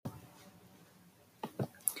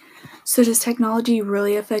So does technology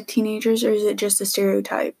really affect teenagers, or is it just a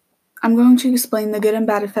stereotype? I'm going to explain the good and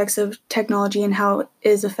bad effects of technology and how it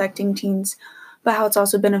is affecting teens, but how it's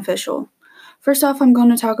also beneficial. First off, I'm going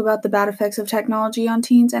to talk about the bad effects of technology on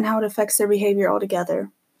teens and how it affects their behavior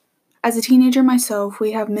altogether. As a teenager myself,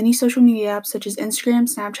 we have many social media apps such as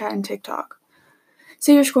Instagram, Snapchat, and TikTok.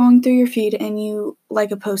 Say you're scrolling through your feed and you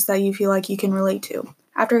like a post that you feel like you can relate to.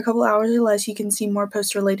 After a couple hours or less, you can see more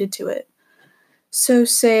posts related to it. So,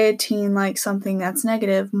 say a teen likes something that's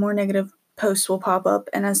negative, more negative posts will pop up,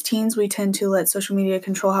 and as teens, we tend to let social media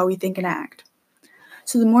control how we think and act.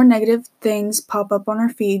 So, the more negative things pop up on our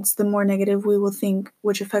feeds, the more negative we will think,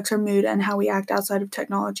 which affects our mood and how we act outside of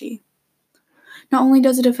technology. Not only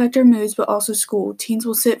does it affect our moods, but also school. Teens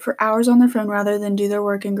will sit for hours on their phone rather than do their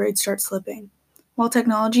work, and grades start slipping. While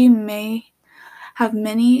technology may have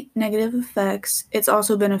many negative effects, it's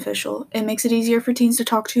also beneficial. It makes it easier for teens to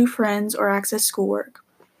talk to friends or access schoolwork.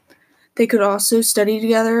 They could also study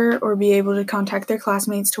together or be able to contact their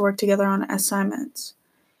classmates to work together on assignments.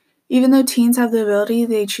 Even though teens have the ability,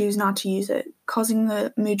 they choose not to use it, causing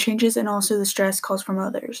the mood changes and also the stress caused from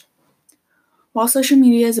others. While social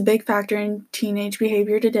media is a big factor in teenage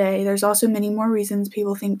behavior today, there's also many more reasons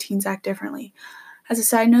people think teens act differently. As a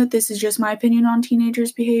side note, this is just my opinion on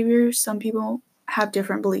teenagers' behavior. Some people have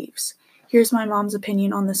different beliefs. Here's my mom's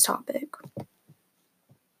opinion on this topic.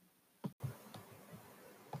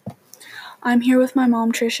 I'm here with my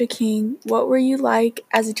mom, Trisha King. What were you like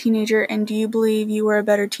as a teenager, and do you believe you were a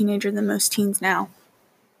better teenager than most teens now?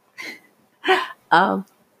 I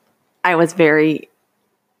was very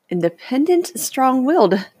independent,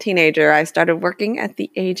 strong-willed teenager. I started working at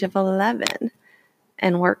the age of 11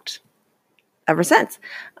 and worked ever since.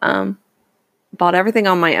 Bought everything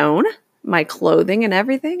on my own, my clothing and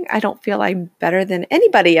everything. I don't feel I'm better than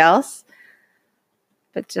anybody else,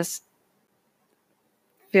 but just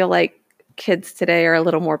feel like kids today are a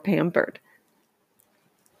little more pampered.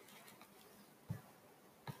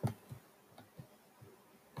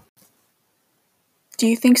 Do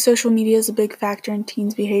you think social media is a big factor in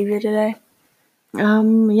teens' behavior today?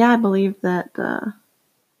 Yeah, I believe that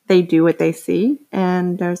they do what they see,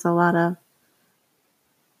 and there's a lot of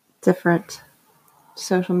different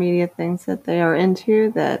social media things that they are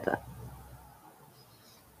into that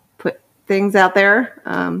put things out there.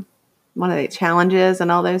 One of the challenges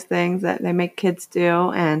and all those things that they make kids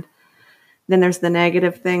do, and then there's the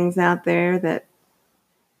negative things out there that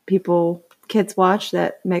kids watch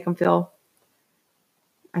that make them feel,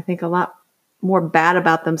 I think, a lot more bad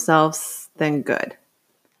about themselves than good.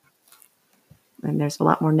 And there's a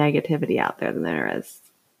lot more negativity out there than there is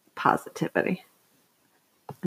positivity.